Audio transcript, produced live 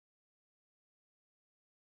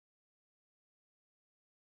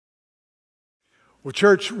Well,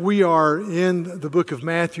 church, we are in the book of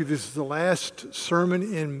Matthew. This is the last sermon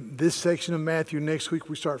in this section of Matthew. Next week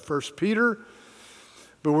we start 1 Peter.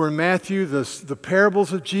 But we're in Matthew, the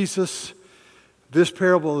parables of Jesus. This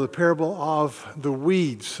parable is the parable of the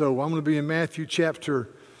weeds. So I'm going to be in Matthew chapter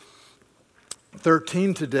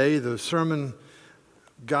 13 today. The sermon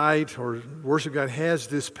guide or worship guide has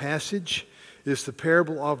this passage. It's the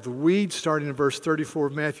parable of the weeds, starting in verse 34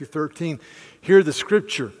 of Matthew 13. Hear the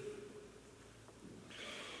scripture.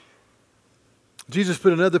 Jesus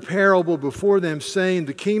put another parable before them, saying,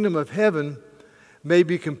 "The kingdom of heaven may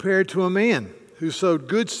be compared to a man who sowed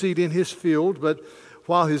good seed in his field, but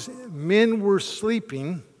while his men were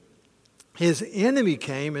sleeping, his enemy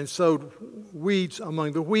came and sowed weeds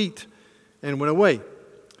among the wheat and went away.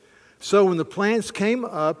 So when the plants came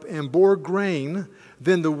up and bore grain,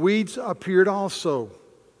 then the weeds appeared also.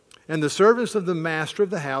 And the servants of the master of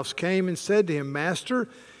the house came and said to him, 'Master,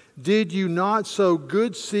 did you not sow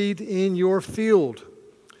good seed in your field?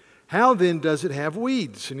 How then does it have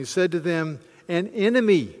weeds?' And he said to them, 'An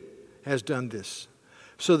enemy has done this.'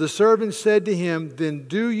 So the servant said to him, 'Then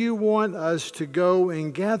do you want us to go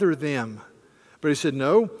and gather them?' But he said,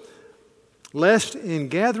 'No, lest in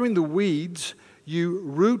gathering the weeds you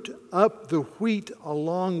root up the wheat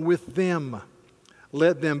along with them.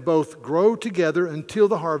 Let them both grow together until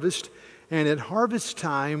the harvest, and at harvest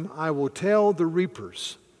time I will tell the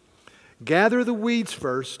reapers, gather the weeds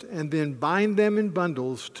first, and then bind them in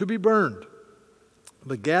bundles to be burned.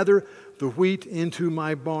 But gather the wheat into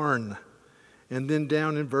my barn.' And then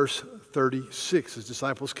down in verse 36, his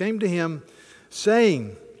disciples came to him,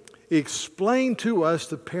 saying, 'Explain to us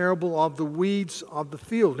the parable of the weeds of the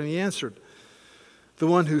field.' And he answered, 'The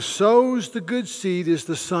one who sows the good seed is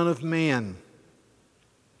the Son of Man.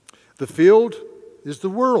 The field is the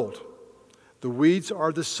world. The weeds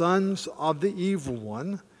are the sons of the evil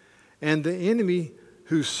one, and the enemy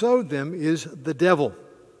who sowed them is the devil.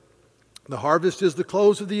 The harvest is the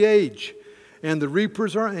close of the age, and the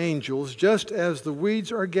reapers are angels. Just as the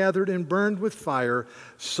weeds are gathered and burned with fire,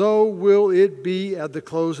 so will it be at the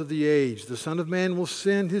close of the age. The Son of Man will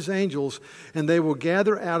send his angels, and they will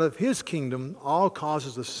gather out of his kingdom all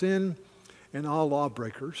causes of sin and all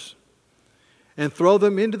lawbreakers, and throw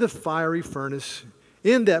them into the fiery furnace,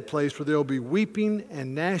 in that place where there will be weeping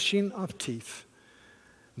and gnashing of teeth.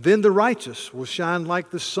 Then the righteous will shine like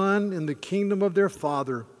the sun in the kingdom of their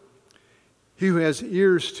Father. He who has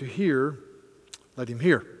ears to hear, let him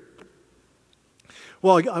hear.'"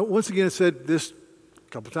 Well, once again, it said this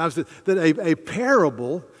a couple times, that a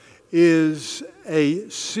parable is a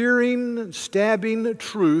searing, stabbing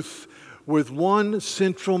truth with one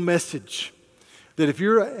central message. That if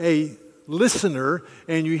you're a listener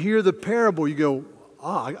and you hear the parable, you go,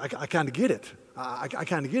 I kind of get it. I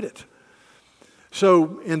kind of get it.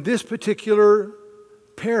 So in this particular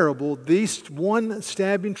parable, this one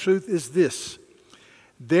stabbing truth is this: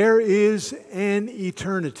 there is an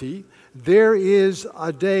eternity. There is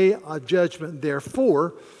a day of judgment.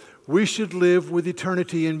 Therefore, we should live with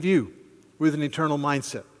eternity in view, with an eternal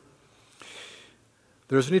mindset.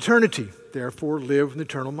 There's an eternity. Therefore, live with an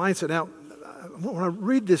eternal mindset. Now, when I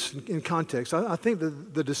read this in context, I think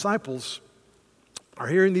that the disciples are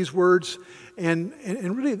hearing these words, and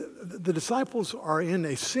really the disciples are, in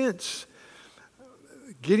a sense,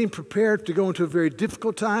 getting prepared to go into a very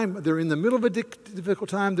difficult time. They're in the middle of a difficult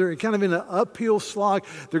time. They're kind of in an uphill slog.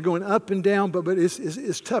 They're going up and down, but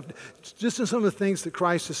it's tough. Just in some of the things that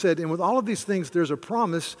Christ has said. And with all of these things, there's a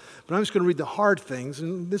promise, but I'm just going to read the hard things.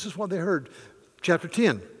 And this is what they heard. Chapter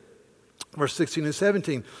 10, verse 16 and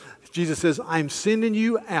 17. Jesus says, "I'm sending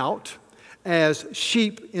you out as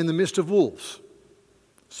sheep in the midst of wolves.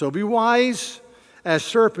 So be wise as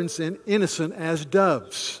serpents and innocent as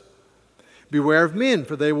doves. Beware of men,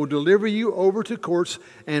 for they will deliver you over to courts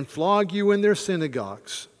and flog you in their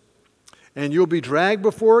synagogues. And you'll be dragged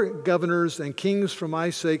before governors and kings for my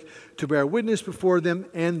sake to bear witness before them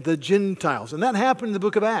and the Gentiles." And that happened in the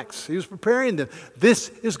book of Acts. He was preparing them.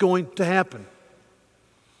 This is going to happen.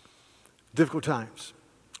 Difficult times.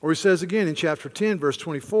 Or he says again in chapter 10, verse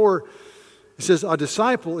 24, he says, "A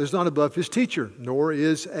disciple is not above his teacher, nor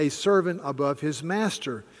is a servant above his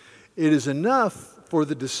master. It is enough for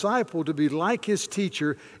the disciple to be like his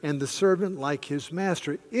teacher and the servant like his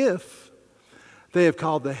master. If they have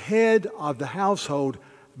called the head of the household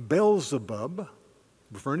Beelzebub,"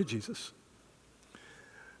 referring to Jesus,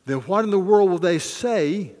 "then what in the world will they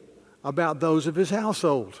say about those of his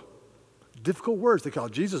household?" Difficult words. They call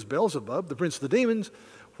Jesus Beelzebub, the prince of the demons.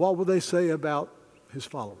 What will they say about his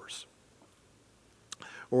followers?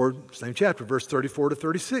 Or same chapter, verse 34 to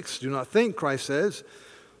 36. "Do not think," Christ says,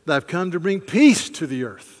 "that I've come to bring peace to the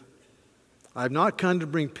earth. I have not come to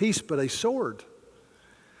bring peace, but a sword.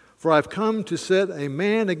 For I have come to set a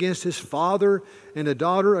man against his father, and a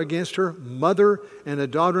daughter against her mother, and a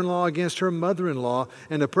daughter-in-law against her mother-in-law,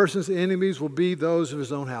 and a person's enemies will be those of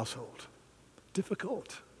his own household.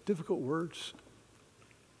 Difficult words.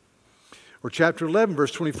 Or chapter 11,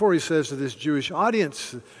 verse 24, he says to this Jewish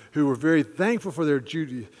audience who were very thankful for their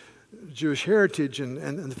Jewish heritage and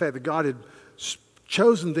the fact that God had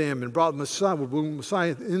chosen them and brought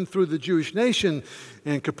Messiah in through the Jewish nation.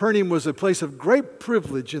 And Capernaum was a place of great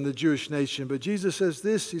privilege in the Jewish nation. But Jesus says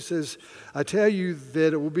this, he says, I tell you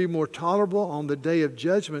that it will be more tolerable on the day of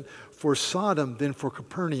judgment for Sodom than for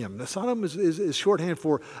Capernaum. Now, Sodom is shorthand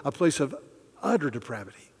for a place of utter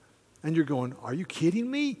depravity. And you're going, are you kidding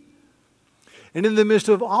me? And in the midst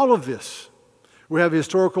of all of this, we have a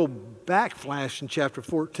historical backflash in chapter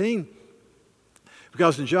 14.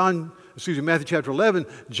 Because in Matthew chapter 11,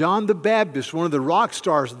 John the Baptist, one of the rock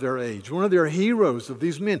stars of their age, one of their heroes of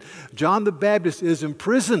these men, John the Baptist is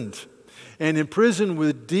imprisoned. And in prison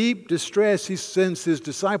with deep distress, he sends his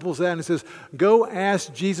disciples out and says, go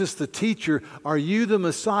ask Jesus the teacher, are you the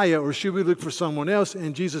Messiah or should we look for someone else?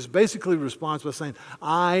 And Jesus basically responds by saying,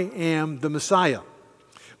 I am the Messiah.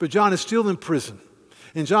 But John is still in prison.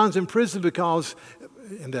 And John's in prison because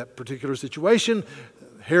in that particular situation,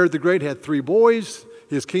 Herod the Great had 3 boys.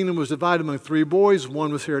 His kingdom was divided among 3 boys.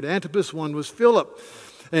 One was Herod Antipas, one was Philip.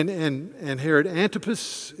 And Herod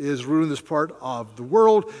Antipas is ruling this part of the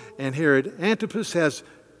world. And Herod Antipas has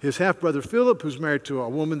his half-brother Philip, who's married to a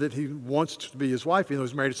woman that he wants to be his wife, even though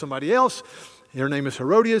he's married to somebody else. Her name is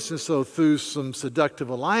Herodias. And so through some seductive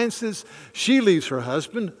alliances, she leaves her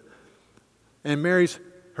husband and marries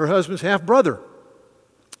her husband's half-brother.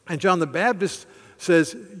 And John the Baptist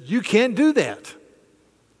says, you can't do that.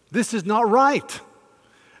 This is not right.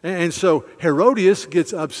 And so Herodias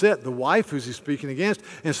gets upset, the wife who's he's speaking against,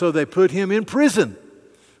 and so they put him in prison.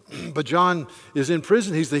 But John is in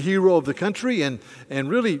prison. He's the hero of the country, and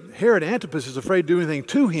really Herod Antipas is afraid to do anything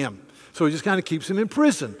to him. So he just kind of keeps him in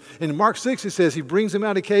prison. And in Mark 6, it says he brings him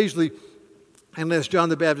out occasionally and lets John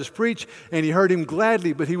the Baptist preach, and he heard him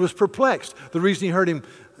gladly, but he was perplexed. The reason he heard him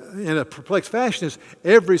in a perplexed fashion is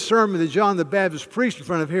every sermon that John the Baptist preached in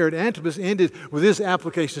front of Herod Antipas ended with this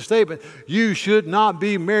application statement, you should not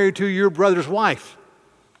be married to your brother's wife.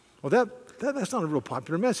 Well, that's not a real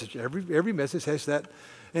popular message. Every message has that.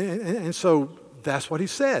 And so that's what he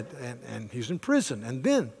said. And he's in prison. And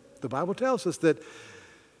then the Bible tells us that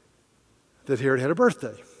Herod had a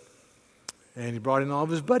birthday. And he brought in all of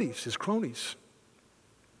his buddies, his cronies.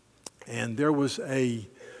 And there was a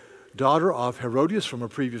daughter of Herodias from a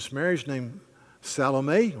previous marriage named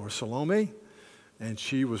Salome, and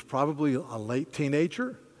she was probably a late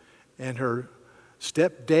teenager. And her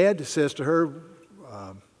stepdad says to her,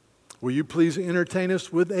 will you please entertain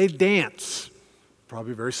us with a dance?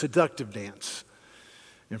 Probably a very seductive dance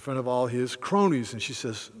in front of all his cronies. And she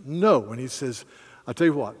says, no. And he says, I'll tell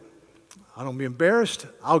you what, I don't be embarrassed.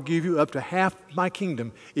 I'll give you up to half my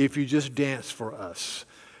kingdom if you just dance for us.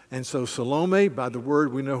 And so Salome, by the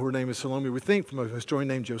word, we know her name is Salome, we think, from a historian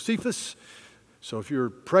named Josephus. So if you're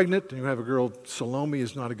pregnant and you have a girl, Salome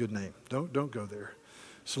is not a good name. Don't go there.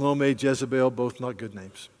 Salome, Jezebel, both not good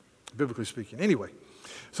names, biblically speaking. Anyway,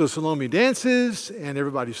 so Salome dances, and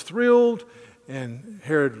everybody's thrilled. And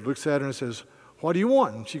Herod looks at her and says, what do you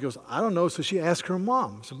want? And she goes, I don't know. So she asks her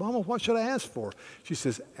mom. So, Mama, what should I ask for? She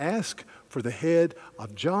says, ask for the head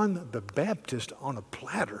of John the Baptist on a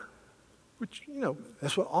platter. Which,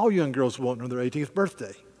 that's what all young girls want on their 18th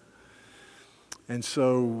birthday. And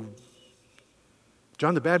so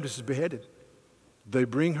John the Baptist is beheaded. They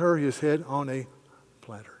bring her his head on a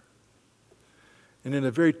platter. And in a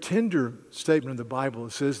very tender statement in the Bible,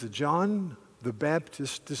 it says that John the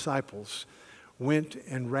Baptist's disciples went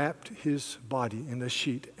and wrapped his body in a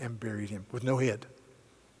sheet and buried him with no head.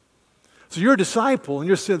 So you're a disciple, and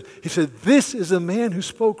he said, this is a man who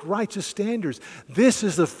spoke righteous standards. This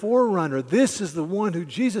is the forerunner. This is the one who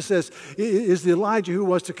Jesus says is the Elijah who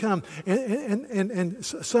was to come. And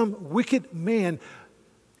some wicked man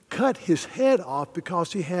cut his head off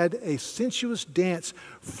because he had a sensuous dance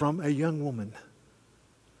from a young woman.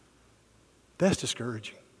 That's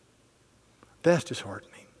discouraging. That's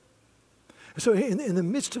disheartening. So in the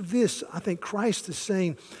midst of this, I think Christ is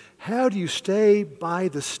saying, how do you stay by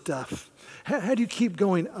the stuff? How do you keep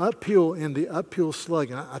going uphill in the uphill slug?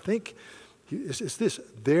 And I think it's this.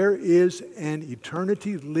 There is an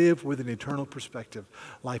eternity lived with an eternal perspective.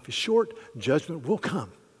 Life is short. Judgment will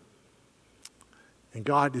come. And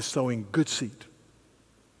God is sowing good seed.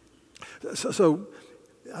 So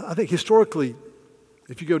I think historically,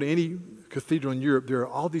 if you go to any cathedral in Europe, there are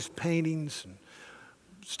all these paintings and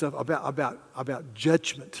stuff about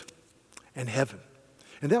judgment and heaven.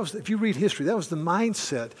 And that was, if you read history, that was the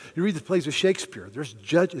mindset. You read the plays of Shakespeare. There's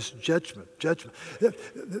judgment.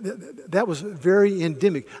 That was very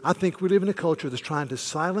endemic. I think we live in a culture that's trying to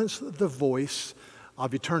silence the voice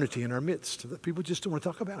of eternity in our midst. People just don't want to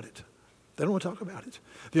talk about it. They don't want to talk about it.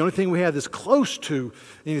 The only thing we have that's close to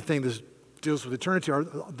anything that deals with eternity are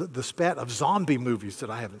the spat of zombie movies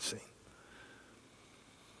that I haven't seen.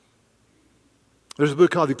 There's a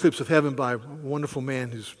book called The Eclipse of Heaven by a wonderful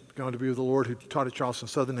man who's gone to be with the Lord, who taught at Charleston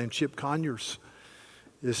Southern, named Chip Conyers.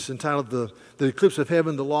 It's entitled The Eclipse of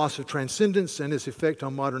Heaven, The Loss of Transcendence and Its Effect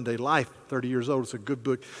on Modern Day Life. 30 years old. It's a good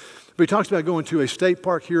book. But he talks about going to a state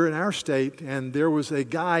park here in our state, and there was a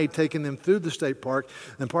guide taking them through the state park,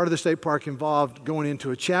 and part of the state park involved going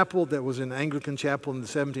into a chapel that was an Anglican chapel in the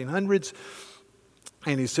 1700s.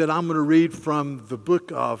 And he said, I'm going to read from the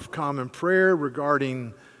Book of Common Prayer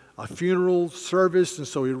regarding a funeral service. And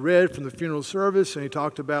so he read from the funeral service, and he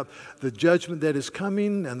talked about the judgment that is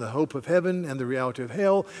coming and the hope of heaven and the reality of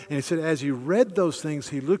hell. And he said, as he read those things,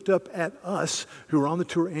 he looked up at us who were on the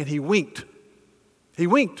tour, and he winked. He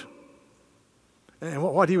winked. And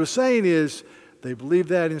what he was saying is, they believed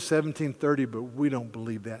that in 1730, but we don't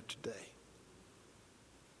believe that today.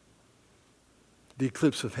 The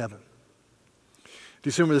eclipse of heaven.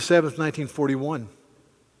 December the 7th, 1941,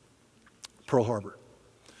 Pearl Harbor.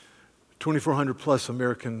 2,400 plus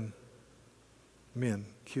American men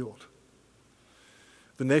killed.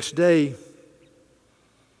 The next day,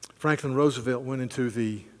 Franklin Roosevelt went into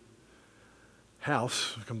the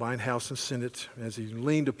House, combined House and Senate, as he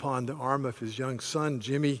leaned upon the arm of his young son,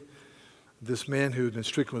 Jimmy. This man who had been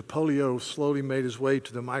stricken with polio slowly made his way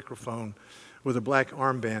to the microphone with a black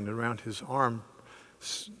armband around his arm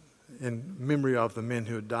in memory of the men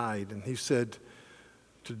who had died. And he said,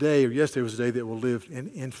 today, or yesterday was a day that will live in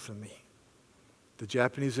infamy. The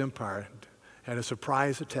Japanese Empire had a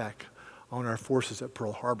surprise attack on our forces at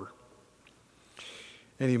Pearl Harbor.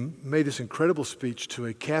 And he made this incredible speech to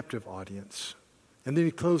a captive audience. And then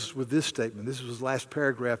he closes with this statement. This was his last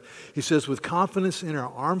paragraph. He says, with confidence in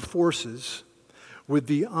our armed forces, with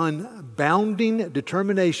the unbounding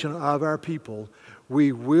determination of our people,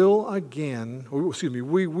 we will gain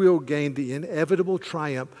the inevitable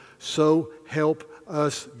triumph, so help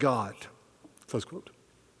us God. Close quote.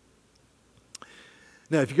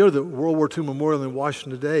 Now, if you go to the World War II Memorial in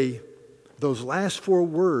Washington today, those last four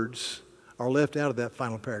words are left out of that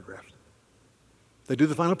final paragraph. They do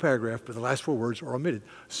the final paragraph, but the last four words are omitted.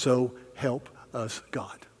 So help us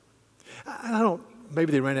God.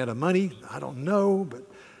 Maybe they ran out of money. I don't know,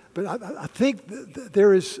 but I think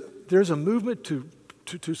there's a movement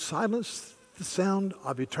to silence the sound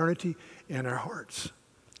of eternity in our hearts.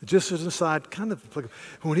 Just as an aside,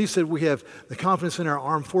 when he said we have the confidence in our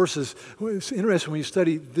armed forces, it's interesting when you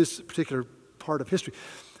study this particular part of history.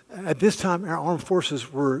 At this time, our armed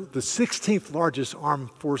forces were the 16th largest armed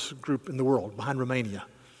force group in the world, behind Romania.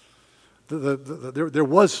 There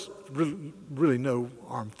was really no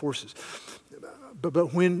armed forces.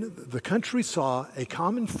 But when the country saw a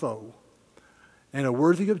common foe and a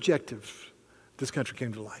worthy objective, this country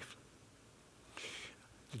came to life.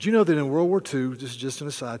 Did you know that in World War II, this is just an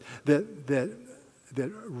aside, that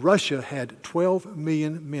Russia had 12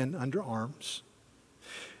 million men under arms?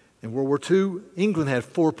 In World War II, England had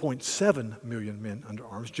 4.7 million men under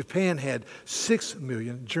arms. Japan had 6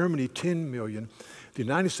 million. Germany, 10 million. The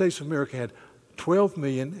United States of America had 12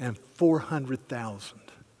 million and 400,000.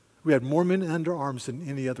 We had more men under arms than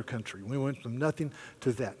any other country. We went from nothing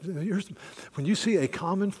to that. When you see a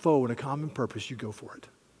common foe and a common purpose, you go for it.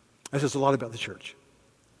 That says a lot about the church.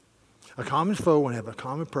 A common foe and have a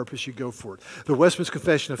common purpose, you go for it. The Westminster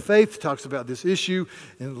Confession of Faith talks about this issue.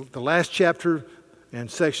 In the last chapter, in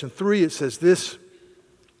section 3, it says this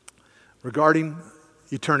regarding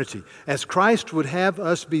eternity. As Christ would have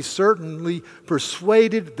us be certainly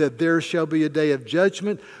persuaded that there shall be a day of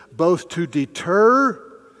judgment, both to deter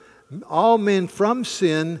all men from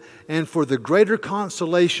sin and for the greater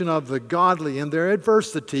consolation of the godly in their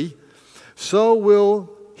adversity, so will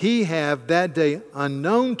he have that day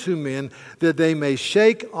unknown to men, that they may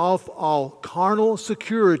shake off all carnal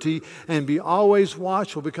security and be always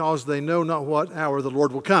watchful, because they know not what hour the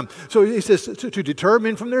Lord will come. So he says to deter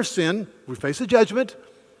men from their sin, we face a judgment,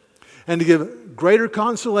 and to give greater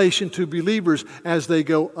consolation to believers as they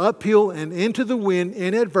go uphill and into the wind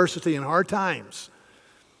in adversity and hard times.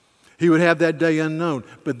 He would have that day unknown.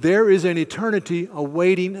 But there is an eternity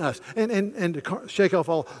awaiting us. And to shake off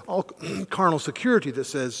all carnal security that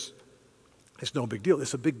says it's no big deal.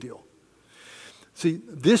 It's a big deal. See,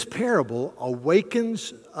 this parable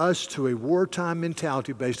awakens us to a wartime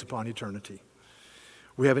mentality based upon eternity.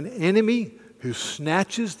 We have an enemy who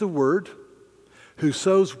snatches the word, who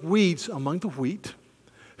sows weeds among the wheat,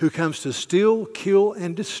 who comes to steal, kill,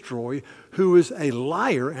 and destroy, who is a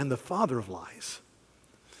liar and the father of lies.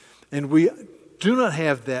 And we do not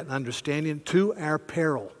have that understanding to our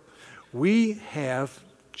peril. We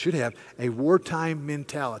should have a wartime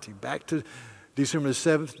mentality. Back to December the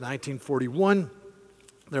 7th, 1941,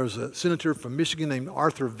 there was a senator from Michigan named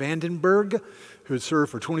Arthur Vandenberg who had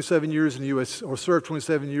served for 27 years in the U.S., or served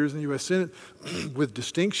 27 years in the U.S. Senate with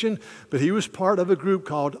distinction. But he was part of a group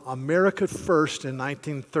called America First in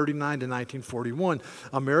 1939 to 1941.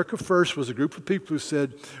 America First was a group of people who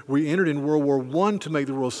said, we entered in World War I to make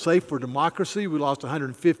the world safe for democracy. We lost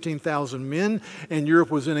 115,000 men, and Europe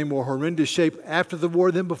was in a more horrendous shape after the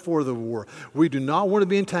war than before the war. We do not want to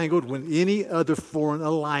be entangled with any other foreign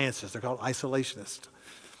alliances. They're called isolationists.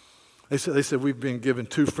 They said we've been given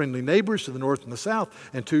two friendly neighbors to the north and the south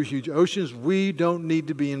and two huge oceans. We don't need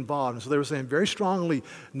to be involved. And so they were saying very strongly,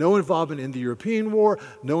 no involvement in the European war,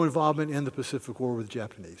 no involvement in the Pacific War with the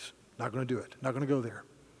Japanese. Not going to do it. Not going to go there.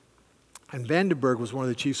 And Vandenberg was one of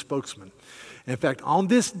the chief spokesmen. In fact, on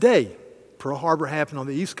this day, Pearl Harbor happened on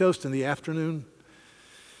the East Coast in the afternoon,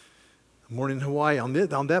 morning in Hawaii. On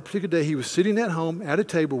that particular day, he was sitting at home at a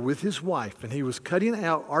table with his wife, and he was cutting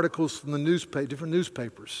out articles from the different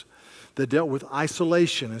newspapers that dealt with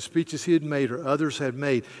isolation and speeches he had made or others had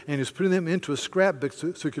made, and he was putting them into a scrapbook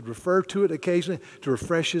so he could refer to it occasionally to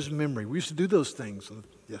refresh his memory. We used to do those things. And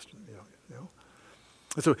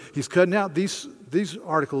so he's cutting out these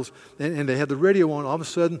articles, and they had the radio on. All of a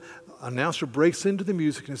sudden, an announcer breaks into the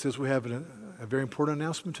music and says, we have a very important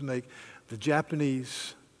announcement to make. The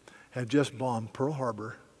Japanese had just bombed Pearl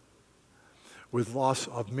Harbor with loss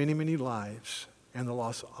of many, many lives and the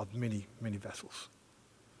loss of many, many vessels.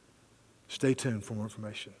 Stay tuned for more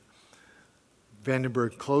information.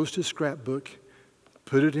 Vandenberg closed his scrapbook,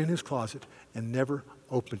 put it in his closet, and never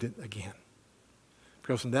opened it again.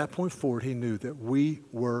 Because from that point forward, he knew that we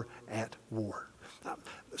were at war.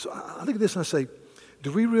 So I look at this and I say,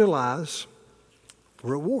 do we realize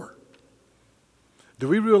we're at war? Do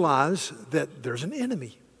we realize that there's an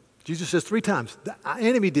enemy? Jesus says 3 times, the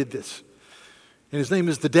enemy did this. And his name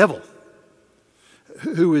is the devil,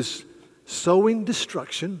 who is sowing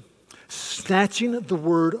destruction, snatching the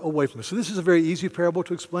word away from us. So this is a very easy parable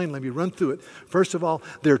to explain. Let me run through it. First of all,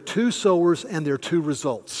 there are 2 sowers and there are 2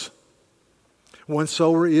 results. One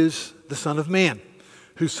sower is the Son of Man,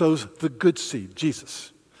 who sows the good seed,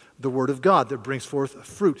 Jesus, the Word of God that brings forth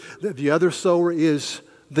fruit. The other sower is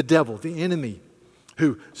the devil, the enemy,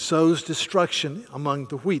 who sows destruction among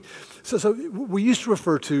the wheat. So we used to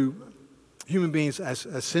refer to human beings as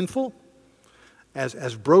sinful,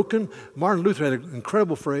 as broken. Martin Luther had an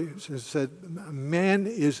incredible phrase. He said, man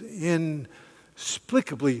is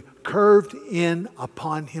inexplicably curved in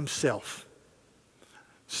upon himself.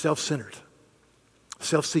 Self-centered,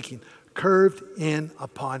 self-seeking, curved in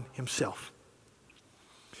upon himself.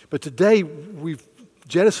 But today, we've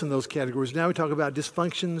jettisoned those categories. Now we talk about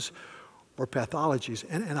dysfunctions or pathologies.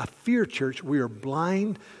 And I fear, church, we are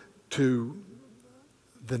blind to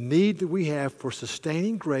the need that we have for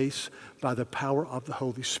sustaining grace by the power of the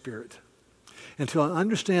Holy Spirit. Until I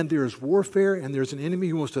understand there is warfare and there's an enemy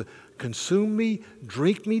who wants to consume me,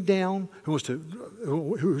 drink me down,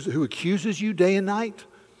 who accuses you day and night,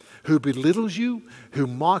 who belittles you, who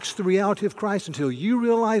mocks the reality of Christ, until you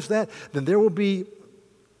realize that, then there will be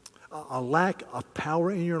a lack of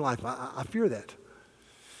power in your life. I fear that.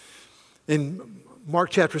 In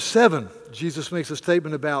Mark chapter 7, Jesus makes a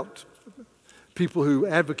statement about people who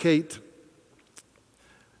advocate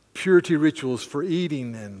purity rituals for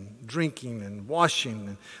eating and drinking and washing.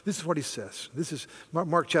 And this is what he says. This is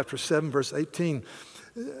Mark chapter 7, verse 18.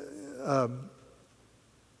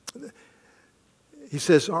 He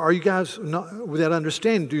says, are you guys not, without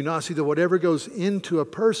understanding, do you not see that whatever goes into a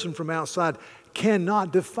person from outside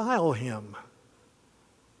cannot defile him,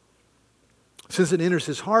 since it enters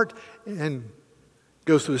his heart and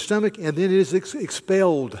goes to his stomach and then it is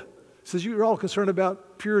expelled? He says, you're all concerned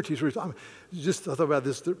about purity. I thought about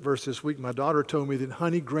this verse this week. My daughter told me that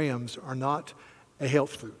honey grams are not a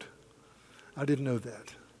health food. I didn't know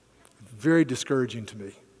that. Very discouraging to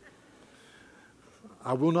me.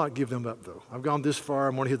 I will not give them up, though. I've gone this far.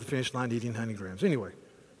 I'm going to hit the finish line eating honey grams. Anyway,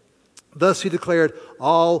 thus he declared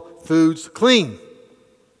all foods clean,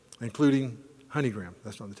 including honey gram.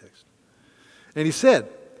 That's not the text. And he said,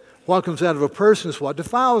 what comes out of a person is what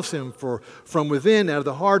defiles him. For from within, out of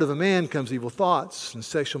the heart of a man, comes evil thoughts and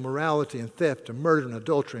sexual morality and theft and murder and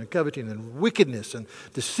adultery and coveting and wickedness and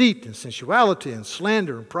deceit and sensuality and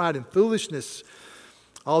slander and pride and foolishness.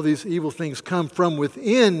 All these evil things come from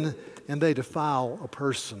within and they defile a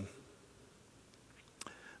person.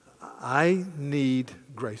 I need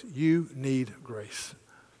grace. You need grace.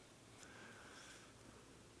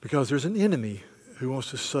 Because there's an enemy who wants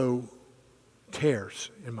to sow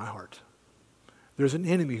tares in my heart. There's an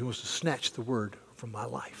enemy who wants to snatch the word from my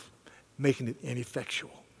life, making it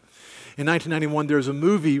ineffectual. In 1991, there was a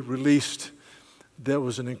movie released that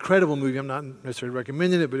was an incredible movie. I'm not necessarily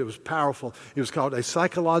recommending it, but it was powerful. It was called a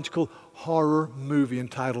psychological horror movie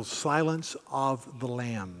entitled Silence of the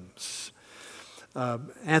Lambs.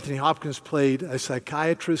 Anthony Hopkins played a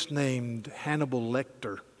psychiatrist named Hannibal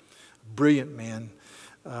Lecter, brilliant man.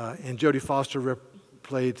 And Jodie Foster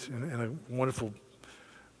played in a wonderful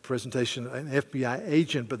presentation an FBI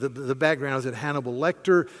agent. But the background is that Hannibal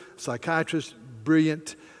Lecter, psychiatrist,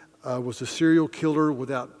 brilliant, was a serial killer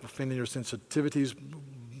without offending your sensitivities,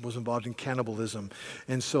 was involved in cannibalism.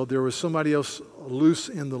 And so there was somebody else loose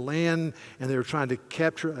in the land, and they were trying to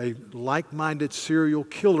capture a like-minded serial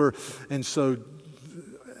killer. And so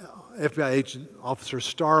FBI agent officer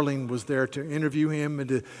Starling was there to interview him and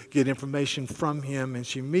to get information from him. And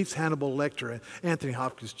she meets Hannibal Lecter, and Anthony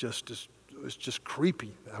Hopkins is just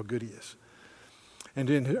creepy how good he is. And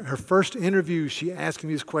in her first interview, she asked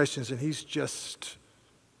him these questions, and he's just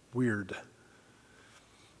weird.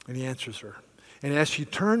 And he answers her. And as she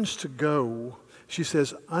turns to go, she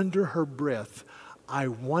says under her breath, "I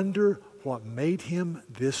wonder what made him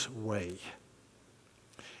this way."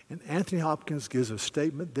 And Anthony Hopkins gives a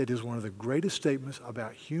statement that is one of the greatest statements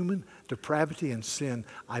about human depravity and sin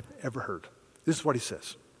I've ever heard. This is what he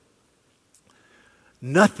says.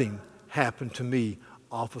 "Nothing happened to me,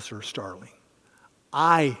 Officer Starling.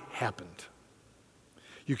 I happened.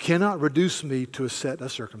 You cannot reduce me to a set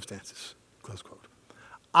of circumstances." Close quote.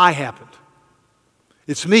 I happened.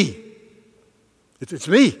 It's me. It's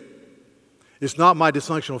me. It's not my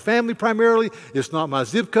dysfunctional family primarily. It's not my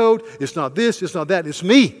zip code. It's not this. It's not that. It's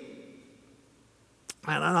me.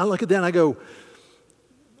 And I look at that and I go,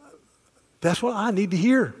 that's what I need to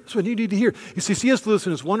hear. That's what you need to hear. You see, C.S. Lewis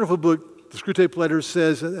in his wonderful book, The Screwtape Letters,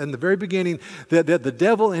 says in the very beginning that the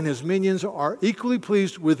devil and his minions are equally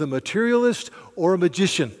pleased with a materialist or a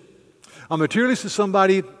magician. A materialist is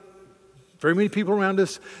somebody, very many people around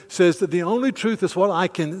us, says that the only truth is what I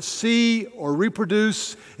can see or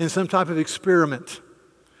reproduce in some type of experiment.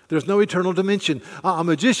 There's no eternal dimension. A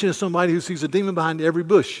magician is somebody who sees a demon behind every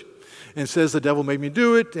bush and says the devil made me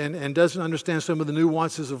do it and doesn't understand some of the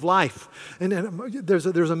nuances of life. And there's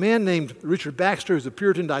a man named Richard Baxter who's a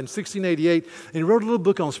Puritan, died in 1688, and he wrote a little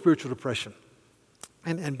book on spiritual depression.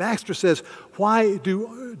 And Baxter says, why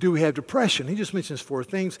do we have depression? He just mentions four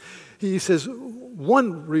things. He says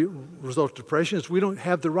one result of depression is we don't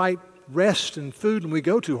have the right rest and food and we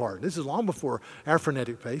go too hard. This is long before our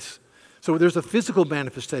frenetic pace. So there's a physical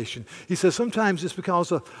manifestation. He says sometimes it's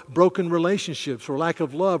because of broken relationships or lack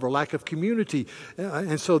of love or lack of community.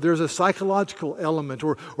 And so there's a psychological element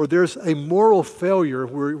or there's a moral failure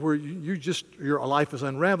where your life is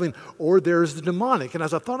unraveling, or there's the demonic. And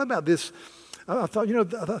as I thought about this, I thought,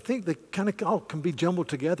 I think they kind of all can be jumbled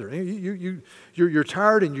together. You're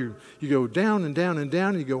tired and you go down and down and down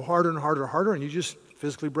and you go harder and harder and harder and you just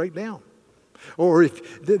physically break down. Or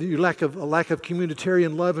if you lack of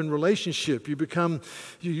communitarian love and relationship,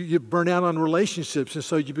 you burn out on relationships, and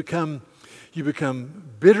so you become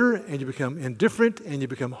bitter and you become indifferent and you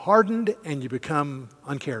become hardened and you become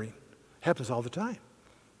uncaring. Happens all the time.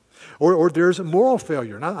 Or there's a moral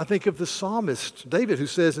failure. And I think of the psalmist, David, who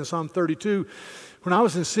says in Psalm 32, "When I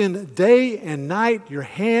was in sin, day and night your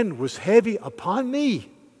hand was heavy upon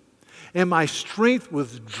me, and my strength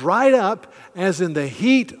was dried up as in the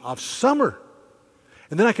heat of summer.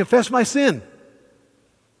 And then I confessed my sin,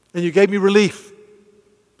 and you gave me relief."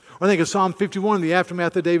 Or I think of Psalm 51 in the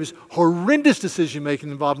aftermath of David's horrendous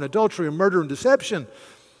decision-making involving adultery and murder and deception.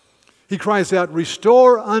 He cries out,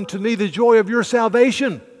 "Restore unto me the joy of your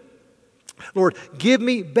salvation. Lord, give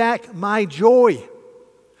me back my joy."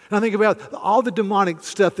 And I think about all the demonic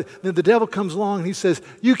stuff that the devil comes along and he says,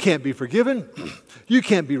 "You can't be forgiven. You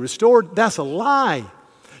can't be restored." That's a lie.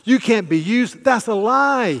 "You can't be used." That's a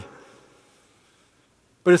lie.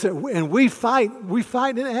 But we fight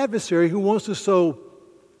an adversary who wants to sow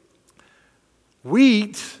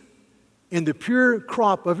wheat in the pure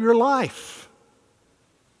crop of your life.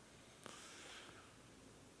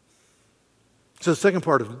 So the second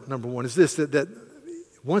part of number one is this, that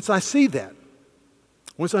once I see that,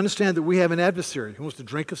 once I understand that we have an adversary who wants to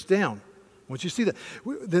drink us down, once you see that,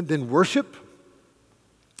 then worship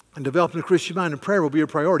and developing a Christian mind and prayer will be a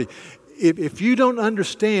priority. If you don't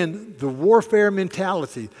understand the warfare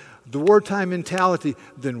mentality, the wartime mentality,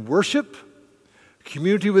 then worship,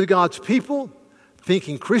 community with God's people,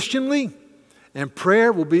 thinking Christianly, and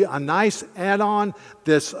prayer will be a nice add-on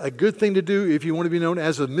that's a good thing to do if you want to be known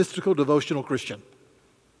as a mystical, devotional Christian.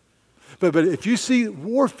 But if you see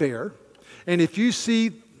warfare, and if you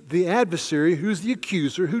see the adversary, who's the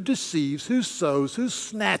accuser, who deceives, who sows, who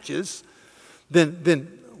snatches,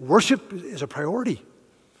 then worship is a priority.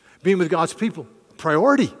 Being with God's people,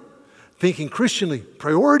 priority. Thinking Christianly,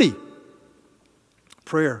 priority.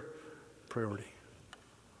 Prayer, priority.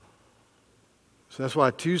 So that's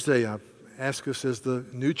why Tuesday I ask us as the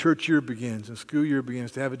new church year begins and school year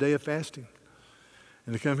begins to have a day of fasting.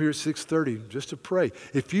 And to come here at 6:30 just to pray.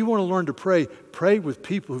 If you want to learn to pray, pray with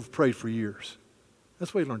people who've prayed for years.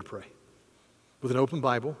 That's the way you learn to pray. With an open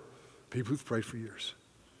Bible, people who've prayed for years.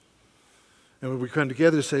 And when we come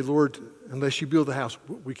together to say, Lord, unless you build the house,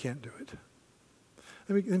 we can't do it.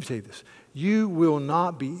 Let me tell you this. You will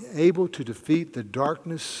not be able to defeat the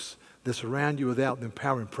darkness that's around you without the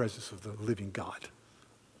empowering presence of the living God.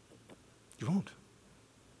 You won't.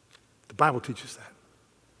 The Bible teaches that.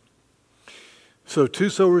 So 2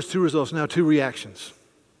 sowers, 2 results. Now 2 reactions.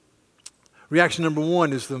 Reaction number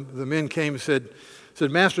 1 is the men came and said,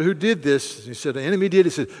 Master, who did this? He said, the enemy did. He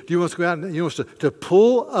said, do you want us to go out and you want us to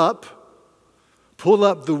pull up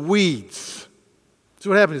the weeds? So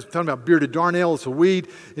what happened is talking about bearded darnel. It's a weed,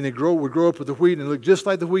 and it would grow up with the wheat and look just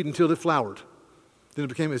like the wheat until it flowered. Then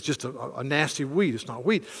it's just a nasty weed. It's not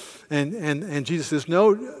wheat. And Jesus says,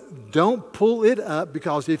 no, don't pull it up,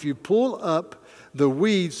 because if you pull up the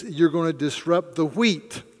weeds, you're going to disrupt the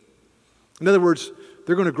wheat. In other words,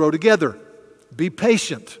 they're going to grow together. Be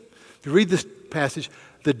patient. If you read this passage,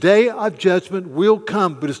 the day of judgment will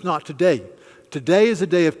come, but it's not today. Today is a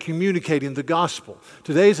day of communicating the gospel.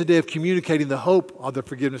 Today is a day of communicating the hope of the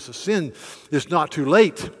forgiveness of sin. It's not too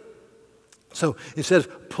late. So instead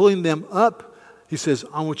of pulling them up, he says,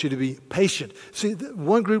 I want you to be patient. See,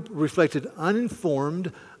 one group reflected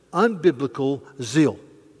uninformed, unbiblical zeal.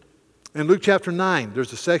 In Luke chapter 9,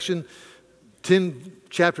 there's a section,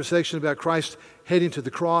 10-chapter section about Christ heading to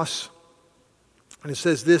the cross. And it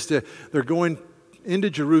says this, they're going into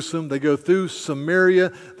Jerusalem. They go through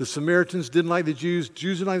Samaria. The Samaritans didn't like the Jews.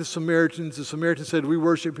 Jews didn't like the Samaritans. The Samaritans said, we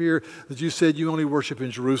worship here. The Jews said, you only worship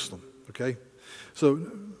in Jerusalem. Okay?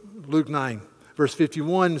 So Luke 9. Verse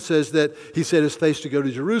 51 says that he set his face to go to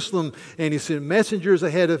Jerusalem, and he sent messengers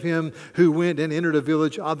ahead of him who went and entered a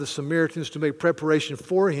village of the Samaritans to make preparation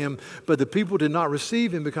for him. But the people did not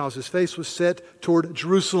receive him because his face was set toward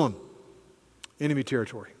Jerusalem, enemy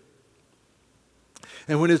territory.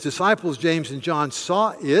 And when his disciples, James and John,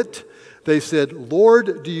 saw it, they said,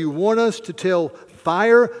 Lord, do you want us to tell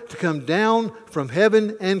fire to come down from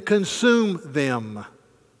heaven and consume them?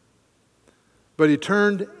 But he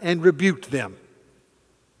turned and rebuked them.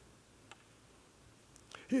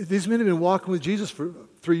 These men have been walking with Jesus for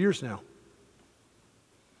 3 years now.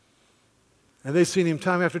 And they've seen him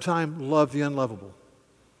time after time love the unlovable,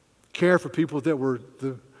 care for people that were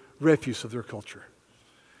the refuse of their culture.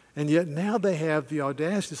 And yet now they have the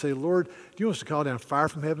audacity to say, Lord, do you want us to call down fire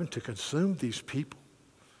from heaven to consume these people?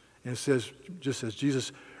 And it says, just as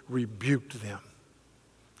Jesus rebuked them.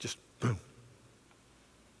 Just boom.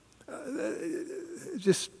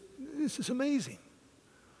 It's just amazing.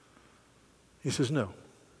 He says, no.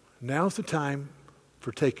 Now's the time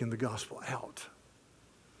for taking the gospel out.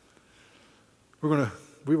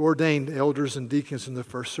 We ordained elders and deacons in the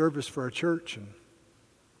first service for our church. And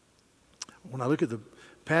when I look at the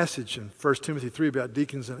passage in 1 Timothy 3 about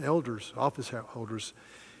deacons and elders, office holders,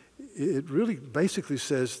 it really basically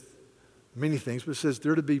says many things, but it says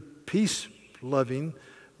they're to be peace-loving,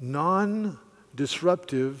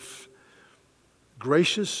 non-disruptive,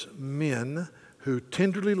 gracious men who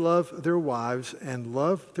tenderly love their wives and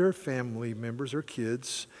love their family members or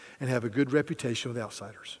kids and have a good reputation with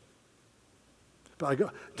outsiders. But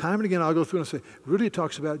time and again, I'll go through and say, really it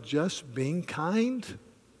talks about just being kind.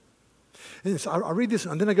 And so I read this,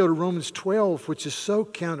 and then I go to Romans 12, which is so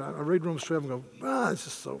counter. I read Romans 12 and go, this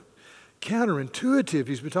is so counterintuitive.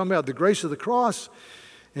 He's been talking about the grace of the cross.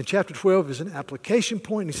 And chapter 12 is an application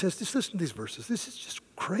point. And he says, just listen to these verses. This is just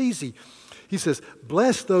crazy. He says,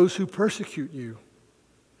 bless those who persecute you.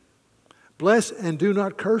 Bless and do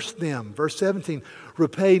not curse them. Verse 17,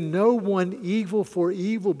 repay no one evil for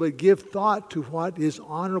evil, but give thought to what is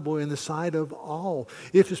honorable in the sight of all.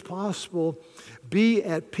 If it's possible, be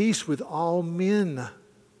at peace with all men.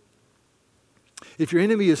 If your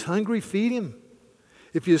enemy is hungry, feed him.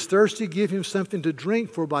 If he is thirsty, give him something to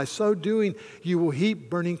drink, for by so doing, you will heap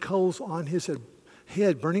burning coals on his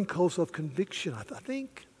head, burning coals of conviction, I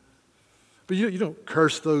think. But you don't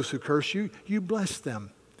curse those who curse you. You bless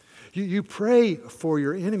them. You pray for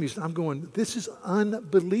your enemies. I'm going, this is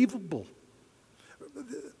unbelievable.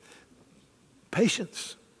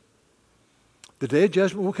 Patience. The day of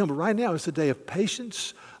judgment will come, but right now it's the day of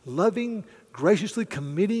patience, loving, graciously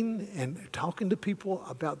committing and talking to people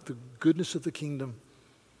about the goodness of the kingdom.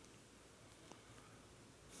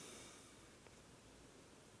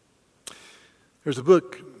 There's a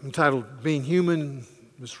book entitled Being Human.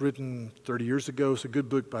 It was written 30 years ago. It's a good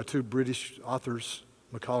book by two British authors,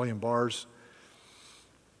 Macaulay and Bars.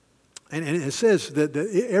 And it says that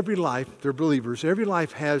every life, they're believers, every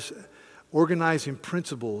life has organizing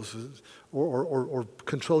principles or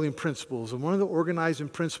controlling principles. And one of the organizing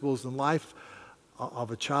principles in the life of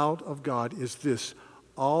a child of God is this: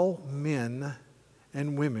 all men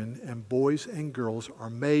and women and boys and girls are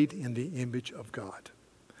made in the image of God.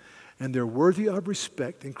 And they're worthy of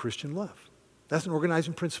respect and Christian love. That's an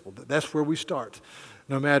organizing principle. That's where we start.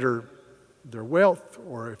 No matter their wealth,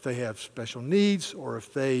 or if they have special needs, or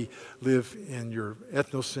if they live in your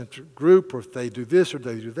ethnocentric group, or if they do this or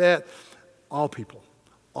they do that, all people.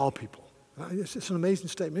 It's an amazing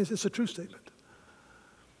statement. It's a true statement.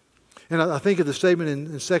 And I think of the statement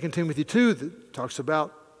in 2 Timothy 2 that talks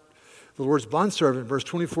about the Lord's bondservant, verse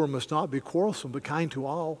 24, must not be quarrelsome, but kind to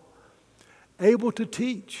all, able to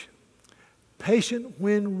teach, patient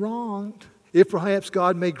when wronged, if perhaps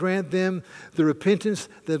God may grant them the repentance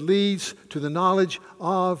that leads to the knowledge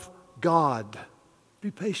of God.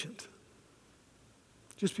 Be patient.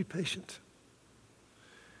 Just be patient.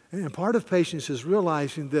 And part of patience is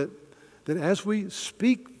realizing that as we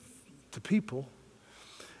speak to people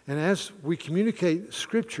and as we communicate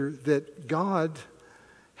Scripture, that God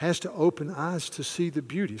has to open eyes to see the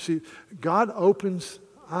beauty. See, God opens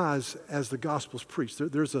eyes as the gospel's preached.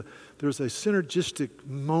 There's a synergistic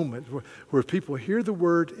moment where people hear the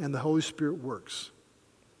word and the Holy Spirit works.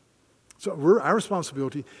 So our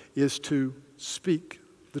responsibility is to speak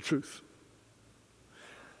the truth.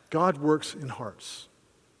 God works in hearts.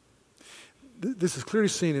 This is clearly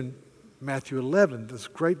seen in Matthew 11, this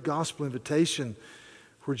great gospel invitation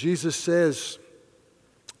where Jesus says,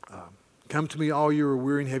 come to me all you are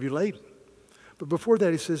weary and heavy laden. But before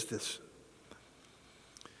that he says this: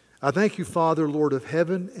 I thank you, Father, Lord of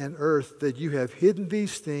heaven and earth, that you have hidden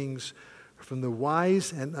these things from the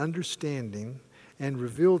wise and understanding and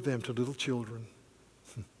revealed them to little children.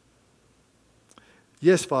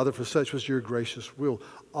 Yes, Father, for such was your gracious will.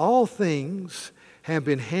 All things have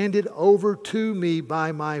been handed over to me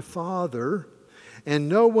by my Father, and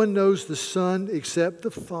no one knows the Son except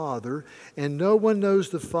the Father, and no one knows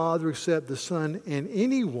the Father except the Son, and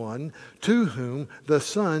anyone to whom the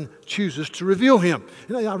Son chooses to reveal him.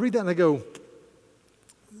 And I read that and I go,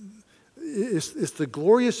 it's the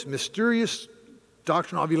glorious, mysterious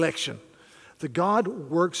doctrine of election. That God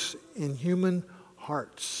works in human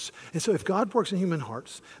hearts. And so if God works in human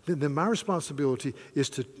hearts, then my responsibility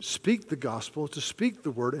is to speak the gospel, to speak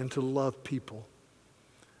the word, and to love people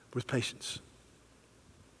with patience.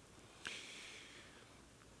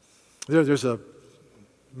 There's a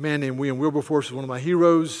man named William Wilberforce, who's one of my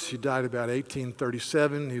heroes. He died about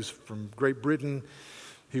 1837. He was from Great Britain.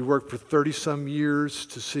 He worked for 30-some years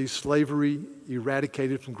to see slavery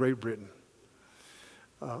eradicated from Great Britain.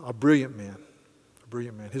 A brilliant man.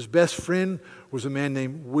 His best friend was a man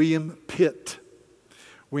named William Pitt.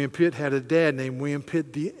 William Pitt had a dad named William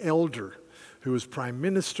Pitt the Elder, who was prime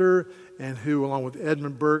minister and who, along with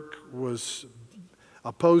Edmund Burke, was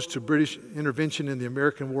opposed to British intervention in the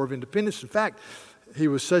American War of Independence. In fact, he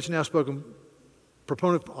was such an outspoken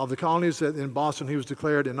proponent of the colonies that in Boston he was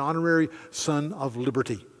declared an honorary son of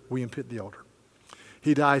liberty, William Pitt the Elder.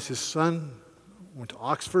 He dies. His son went to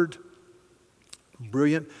Oxford,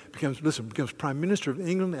 brilliant, becomes Prime Minister of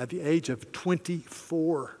England at the age of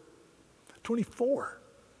 24. 24.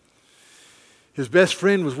 His best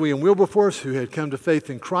friend was William Wilberforce, who had come to faith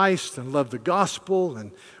in Christ and loved the gospel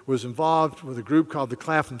and was involved with a group called the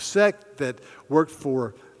Clapham Sect that worked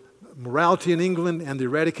for morality in England and the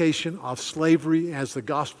eradication of slavery as the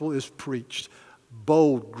gospel is preached.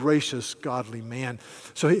 Bold, gracious, godly man.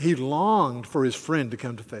 So he longed for his friend to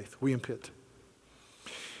come to faith, William Pitt.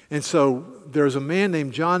 And so there's a man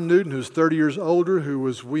named John Newton who's 30 years older who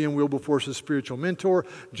was William Wilberforce's spiritual mentor.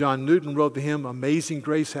 John Newton wrote the hymn, Amazing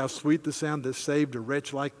Grace, How Sweet the Sound That Saved a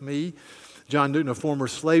Wretch Like Me. John Newton, a former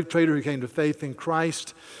slave trader who came to faith in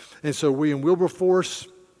Christ. And so William Wilberforce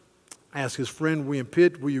asked his friend William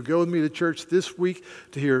Pitt, will you go with me to church this week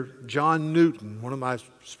to hear John Newton, one of my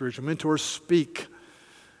spiritual mentors, speak?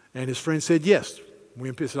 And his friend said yes.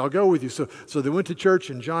 William Pitt said, I'll go with you. So they went to church,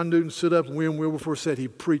 and John Newton stood up, and William Wilberforce said he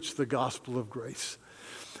preached the gospel of grace.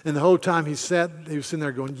 And the whole time he was sitting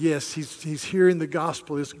there going, yes, he's hearing the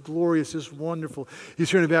gospel. It's glorious, it's wonderful. He's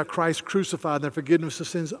hearing about Christ crucified and the forgiveness of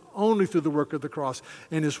sins only through the work of the cross.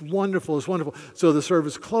 And it's wonderful, it's wonderful. So the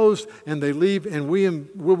service closed and they leave, and William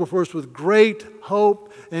Wilberforce, with great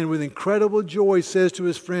hope and with incredible joy, says to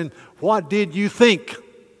his friend, what did you think?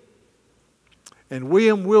 And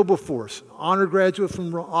William Wilberforce, honored graduate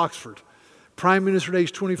from Oxford, Prime Minister at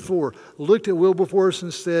age 24, looked at Wilberforce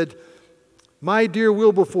and said, my dear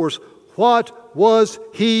Wilberforce, what was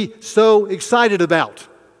he so excited about?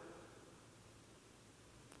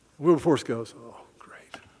 Wilberforce goes, oh,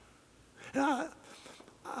 great. And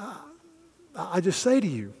I just say to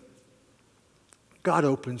you, God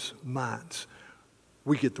opens minds.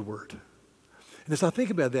 We get the word. And as I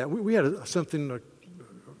think about that, we had something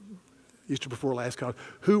Easter before last called,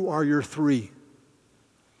 who are your three?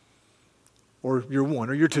 Or your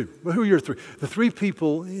one, or your two. But who are your three? The three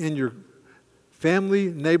people in your family,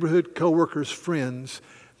 neighborhood, coworkers, friends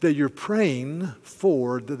that you're praying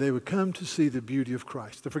for, that they would come to see the beauty of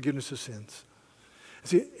Christ, the forgiveness of sins.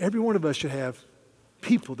 See, every one of us should have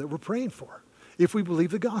people that we're praying for if we believe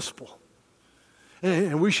the gospel.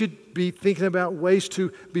 And we should be thinking about ways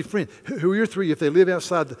to befriend. Who are your three? If they live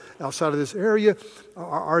outside of this area,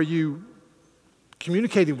 are you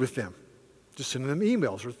communicating with them? Just sending them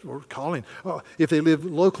emails or calling. If they live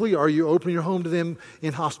locally, are you opening your home to them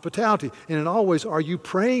in hospitality? And in always, are you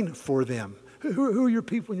praying for them? Who are your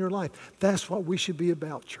people in your life? That's what we should be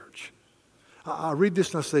about, church. I read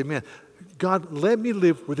this and I say, man, God, let me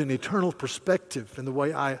live with an eternal perspective in the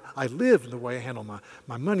way I live, in the way I handle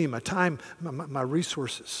my money, my time, my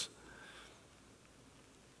resources.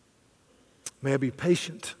 May I be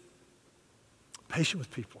patient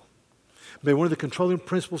with people. May one of the controlling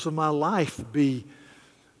principles of my life be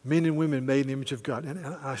men and women made in the image of God. And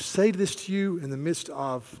I say this to you in the midst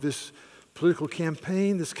of this political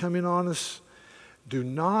campaign that's coming on us. Do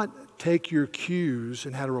not take your cues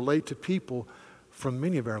in how to relate to people from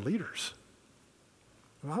many of our leaders.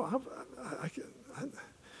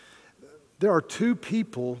 There are two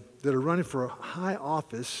people that are running for a high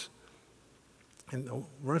office, and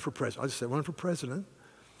running for president. I just said running for president,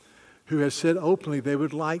 who has said openly they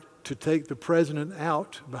would like to take the president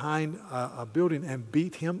out behind a building and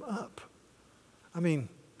beat him up. I mean,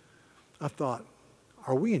 I thought,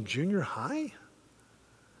 are we in junior high?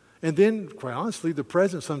 And then, quite honestly, the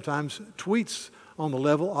president sometimes tweets on the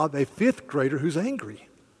level of a fifth grader who's angry.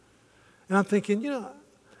 And I'm thinking,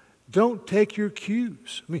 don't take your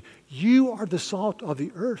cues. I mean, you are the salt of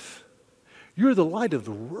the earth. You're the light of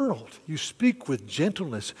the world. You speak with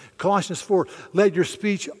gentleness. Colossians 4, let your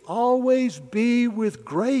speech always be with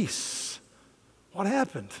grace. What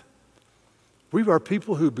happened? We are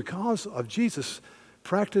people who, because of Jesus,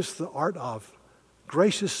 practice the art of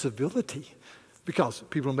gracious civility, because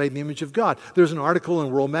people are made in the image of God. There's an article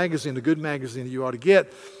in World Magazine, a good magazine that you ought to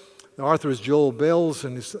get. The author is Joel Bells,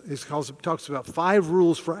 and he talks about 5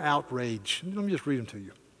 rules for outrage. Let me just read them to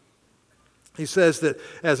you. He says that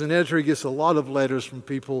as an editor, he gets a lot of letters from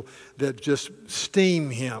people that just steam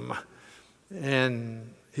him.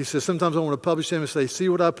 And he says, sometimes I want to publish them and say, see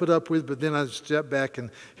what I put up with, but then I step back and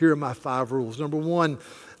here are my 5 rules. Number 1,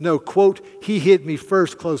 no, quote, he hit me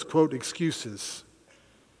first, close quote, excuses.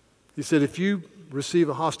 He said, if you receive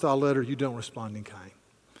a hostile letter, you don't respond in kind.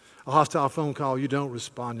 A hostile phone call, you don't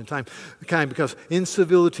respond in time. Kind, because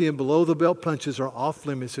incivility and below-the-belt punches are off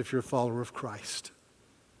limits if you're a follower of Christ.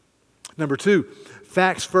 Number 2,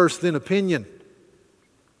 facts first, then opinion.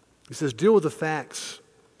 He says, deal with the facts.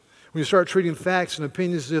 When you start treating facts and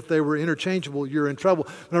opinions as if they were interchangeable, you're in trouble.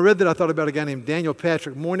 When I read that, I thought about a guy named Daniel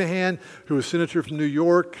Patrick Moynihan, who was senator from New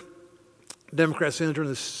York, Democrat senator in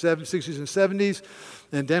the 60s and 70s.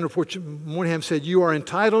 And Daniel Moynihan said, you are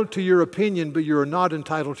entitled to your opinion, but you are not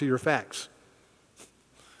entitled to your facts.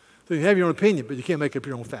 So you have your own opinion, but you can't make up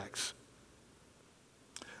your own facts.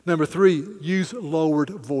 Number 3, use lowered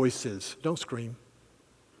voices. Don't scream.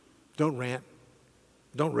 Don't rant.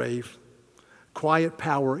 Don't rave. Quiet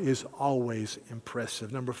power is always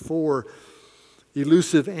impressive. Number 4,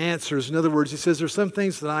 elusive answers. In other words, he says there's some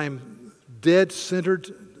things that I am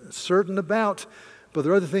dead-centered, certain about, but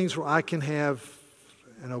there are other things where I can have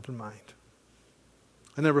an open mind.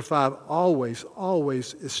 And number 5, always,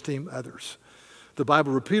 always esteem others. The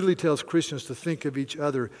Bible repeatedly tells Christians to think of each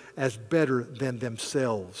other as better than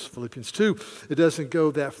themselves. Philippians 2, it doesn't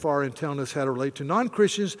go that far in telling us how to relate to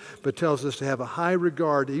non-Christians, but tells us to have a high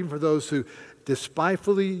regard even for those who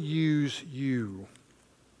despitefully use you.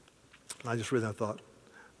 I just read that and thought,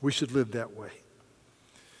 we should live that way.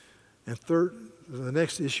 And third, the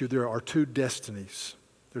next issue, there are 2 destinies.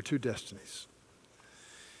 There are 2 destinies.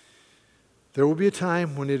 There will be a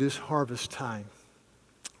time when it is harvest time,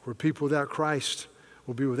 where people without Christ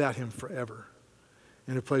will be without him forever,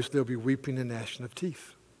 in a place where there'll be weeping and gnashing of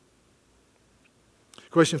teeth.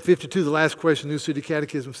 Question 52, the last question, New City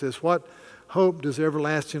Catechism says, what hope does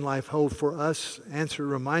everlasting life hold for us? Answer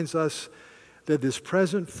reminds us that this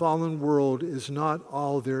present fallen world is not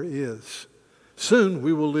all there is. Soon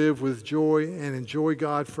we will live with joy and enjoy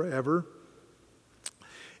God forever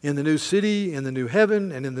in the new city, in the new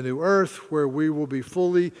heaven, and in the new earth, where we will be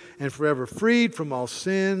fully and forever freed from all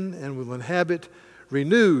sin and will inhabit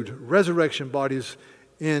renewed resurrection bodies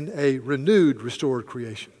in a renewed, restored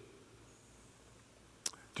creation.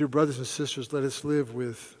 Dear brothers and sisters, let us live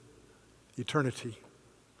with eternity.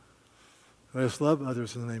 Let us love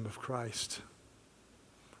others in the name of Christ,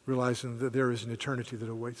 realizing that there is an eternity that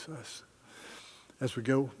awaits us. As we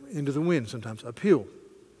go into the wind, sometimes uphill,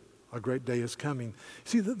 a great day is coming.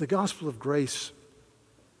 See, the gospel of grace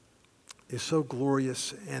is so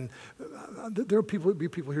glorious, and there will be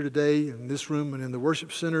people here today in this room and in the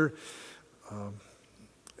worship center.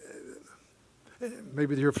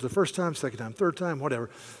 Maybe they're here for the first time, second time, third time, whatever.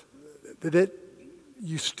 That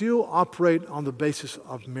you still operate on the basis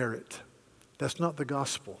of merit. That's not the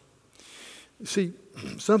gospel. See,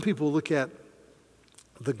 some people look at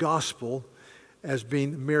the gospel as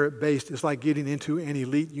being merit-based. It's like getting into an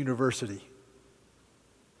elite university.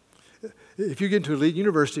 If you get into an elite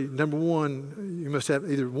university, number one, you must have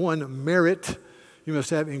either one, merit. You must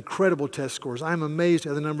have incredible test scores. I'm amazed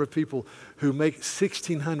at the number of people who make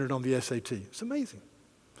 1,600 on the SAT. It's amazing.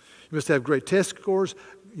 You must have great test scores.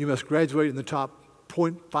 You must graduate in the top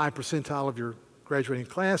 0.5 percentile of your graduating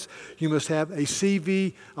class. You must have a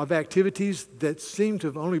CV of activities that seem to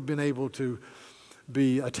have only been able to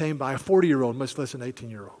be attained by a 40-year-old, much less an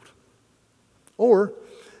 18-year-old. Or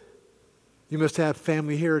you must have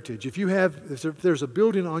family heritage. If there's a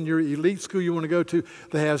building on your elite school you want to go to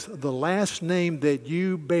that has the last name that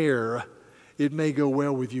you bear, it may go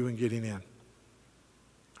well with you in getting in.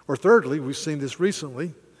 Or thirdly, we've seen this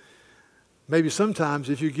recently, maybe sometimes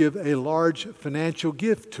if you give a large financial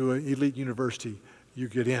gift to an elite university, you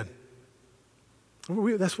get in.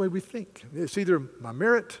 That's the way we think. It's either my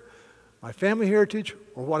merit, my family heritage,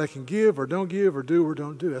 or what I can give or don't give or do or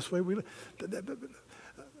don't do. That's the way we live.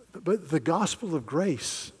 But the gospel of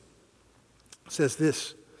grace says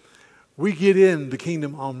this: we get in the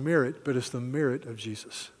kingdom on merit, but it's the merit of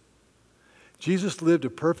Jesus. Jesus lived a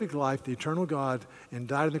perfect life, the eternal God, and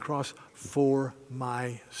died on the cross for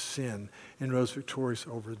my sin and rose victorious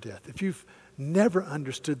over death. If you've never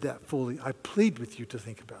understood that fully, I plead with you to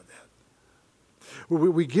think about that.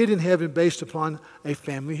 We get in heaven based upon a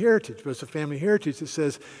family heritage, but it's a family heritage that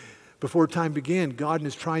says, before time began, God in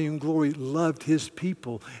his triune glory loved his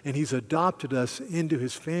people, and he's adopted us into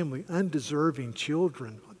his family, undeserving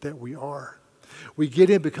children that we are. We get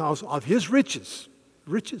in because of his riches.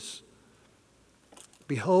 Riches.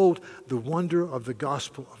 Behold the wonder of the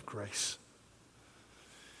gospel of grace.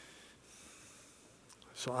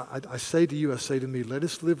 So I say to you, I say to me, let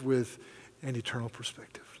us live with an eternal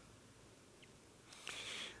perspective.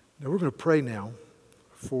 Now we're going to pray now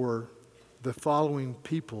for the following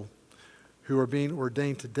people who are being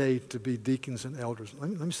ordained today to be deacons and elders.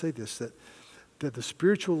 Let me say this, that the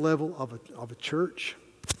spiritual level of a church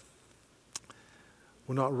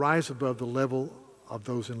will not rise above the level of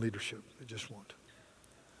those in leadership. It just won't.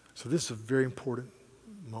 So this is a very important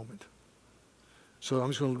moment. So I'm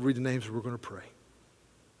just going to read the names and we're going to pray.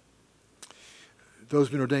 Those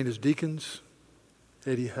being ordained as deacons: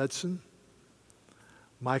 Eddie Hudson,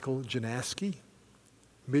 Michael Janaski,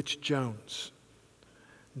 Mitch Jones,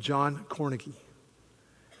 John Cornegie,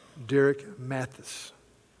 Derek Mathis,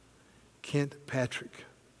 Kent Patrick,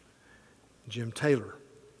 Jim Taylor,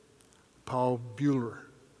 Paul Bueller,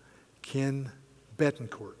 Ken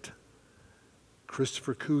Betancourt,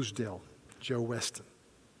 Christopher Cousdale, Joe Weston.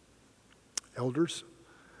 Elders: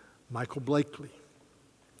 Michael Blakely,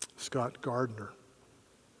 Scott Gardner,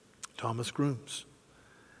 Thomas Grooms,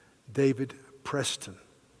 David Preston,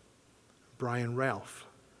 Brian Ralph,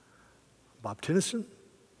 Bob Tennyson,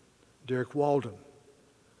 Derek Walden,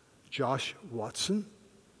 Josh Watson,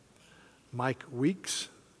 Mike Weeks,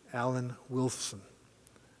 Alan Wilson,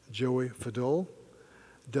 Joey Fadol,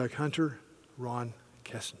 Doug Hunter, Ron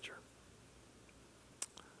Kessinger.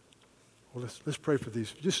 Well, let's pray for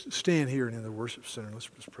these. Just stand here and in the worship center. Let's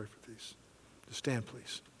pray for these. Just stand,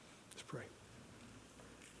 please. Let's pray.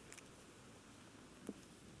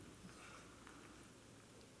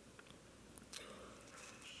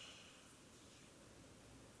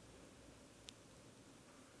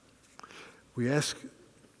 We ask,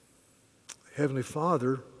 Heavenly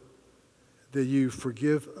Father, that you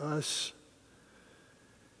forgive us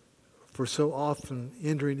for so often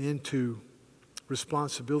entering into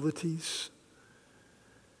responsibilities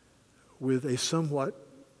with a somewhat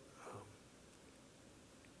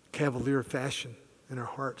cavalier fashion in our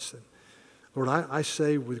hearts. And Lord, I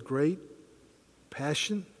say with great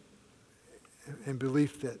passion and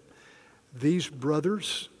belief that these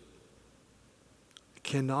brothers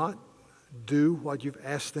cannot do what you've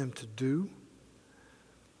asked them to do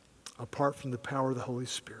apart from the power of the Holy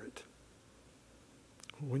Spirit.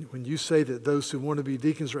 When you say that those who want to be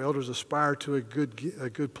deacons or elders aspire to a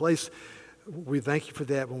good place, we thank you for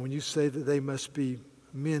that. But when you say that they must be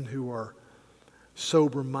men who are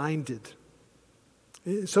sober-minded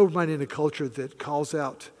in a culture that calls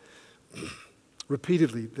out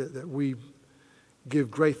repeatedly that we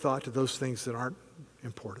give great thought to those things that aren't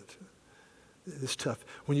important. It's tough.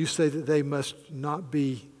 When you say that they must not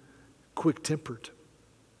be quick-tempered,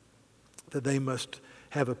 that they must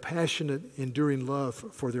have a passionate, enduring love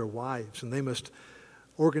for their wives, and they must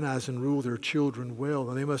organize and rule their children well,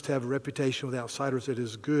 and they must have a reputation with outsiders that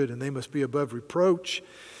is good, and they must be above reproach,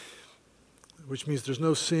 which means there's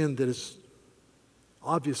no sin that is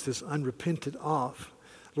obvious, that's unrepented of.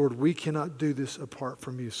 Lord, we cannot do this apart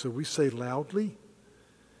from you. So we say loudly,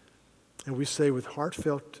 and we say with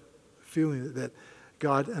heartfelt feeling that,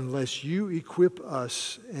 God, unless you equip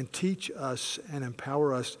us and teach us and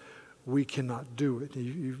empower us, we cannot do it.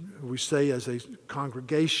 We say as a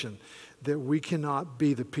congregation that we cannot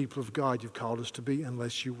be the people of God you've called us to be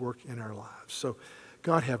unless you work in our lives. So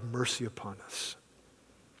God, have mercy upon us.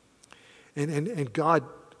 And God,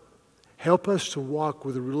 help us to walk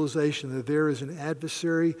with the realization that there is an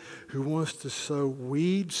adversary who wants to sow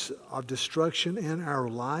weeds of destruction in our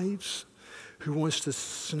lives, who wants to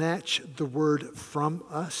snatch the word from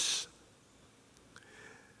us.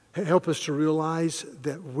 Help us to realize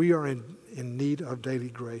that we are in need of daily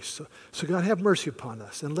grace. So God, have mercy upon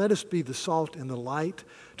us, and let us be the salt and the light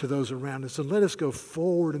to those around us, and let us go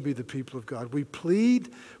forward and be the people of God. We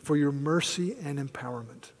plead for your mercy and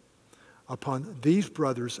empowerment upon these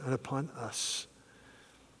brothers and upon us.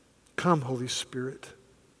 Come, Holy Spirit,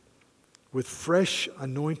 with fresh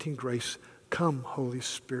anointing grace. Come, Holy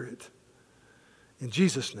Spirit. In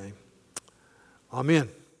Jesus' name, amen.